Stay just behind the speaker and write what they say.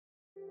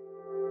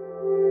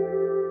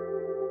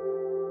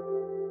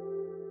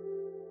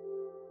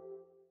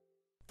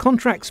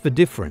Contracts for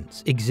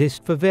difference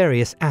exist for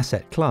various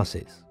asset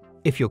classes.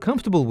 If you're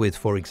comfortable with,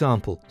 for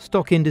example,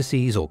 stock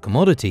indices or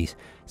commodities,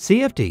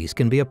 CFDs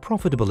can be a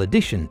profitable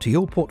addition to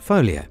your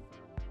portfolio.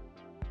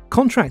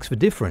 Contracts for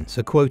difference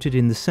are quoted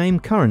in the same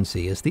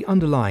currency as the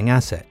underlying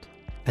asset,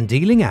 and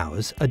dealing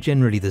hours are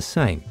generally the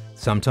same,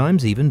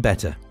 sometimes even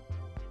better.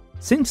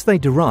 Since they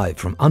derive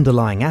from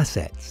underlying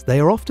assets,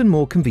 they are often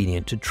more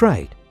convenient to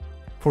trade.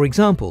 For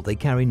example, they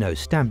carry no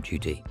stamp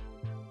duty.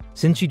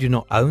 Since you do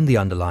not own the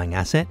underlying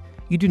asset,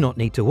 you do not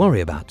need to worry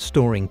about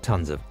storing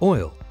tons of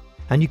oil,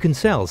 and you can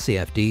sell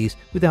CFDs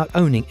without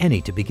owning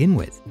any to begin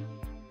with.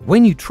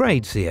 When you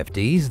trade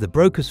CFDs, the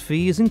broker's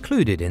fee is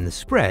included in the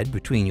spread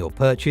between your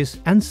purchase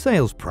and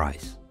sales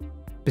price.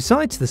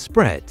 Besides the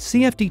spread,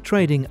 CFD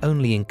trading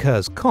only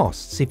incurs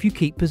costs if you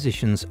keep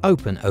positions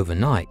open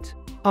overnight,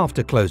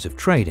 after close of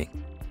trading.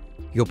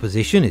 Your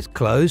position is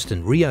closed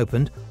and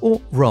reopened or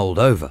rolled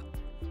over.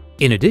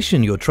 In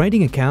addition, your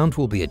trading account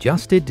will be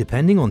adjusted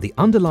depending on the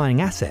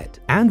underlying asset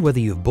and whether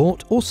you've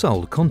bought or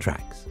sold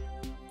contracts.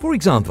 For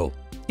example,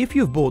 if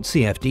you've bought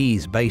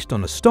CFDs based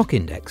on a stock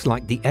index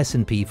like the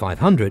S&P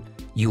 500,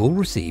 you will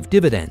receive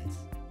dividends.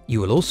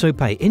 You will also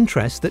pay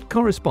interest that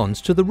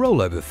corresponds to the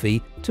rollover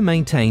fee to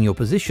maintain your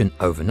position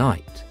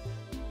overnight.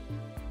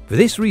 For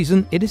this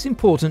reason, it is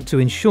important to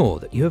ensure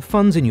that you have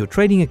funds in your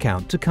trading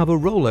account to cover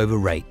rollover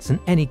rates and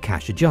any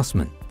cash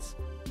adjustments.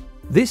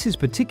 This is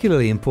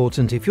particularly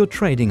important if you're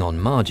trading on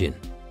margin,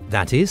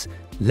 that is,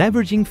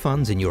 leveraging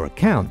funds in your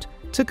account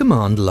to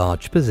command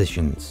large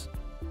positions.